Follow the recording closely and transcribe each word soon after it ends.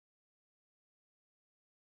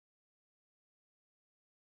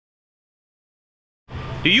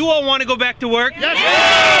Do you all want to go back to work?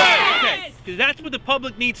 Yes! Okay, because that's what the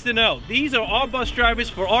public needs to know. These are our bus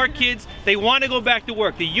drivers for our kids. They want to go back to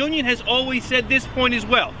work. The union has always said this point as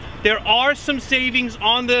well. There are some savings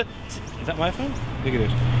on the... Is that my phone? I think it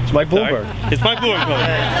is. It's my Bloomberg. It's my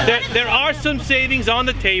Bloomberg. There are some savings on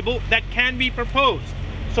the table that can be proposed.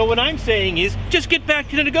 So what I'm saying is, just get back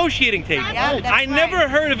to the negotiating table. Yeah, I never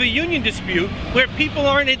heard of a union dispute where people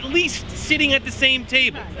aren't at least sitting at the same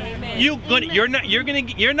table. You're not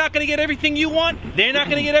gonna get everything you want. They're not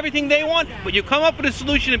gonna get everything they want. But you come up with a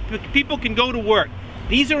solution and people can go to work.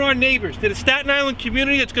 These are our neighbors. To the Staten Island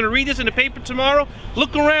community that's gonna read this in the paper tomorrow,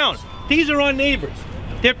 look around. These are our neighbors.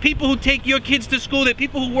 They're people who take your kids to school. They're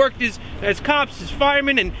people who worked as cops, as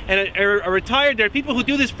firemen, and are retired. There are people who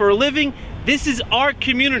do this for a living. This is our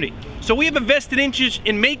community. So we have a vested interest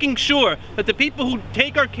in making sure that the people who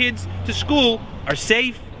take our kids to school are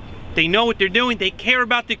safe, they know what they're doing, they care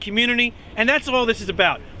about the community, and that's all this is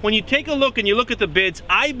about. When you take a look and you look at the bids,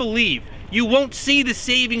 I believe you won't see the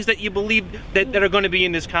savings that you believe that are going to be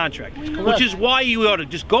in this contract. Which is why you ought to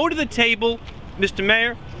just go to the table, Mr.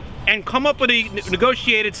 Mayor, and come up with a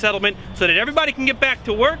negotiated settlement so that everybody can get back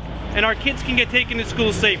to work and our kids can get taken to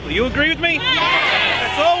school safely. You agree with me?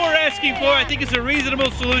 That's all we're asking for. I think it's a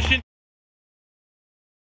reasonable solution.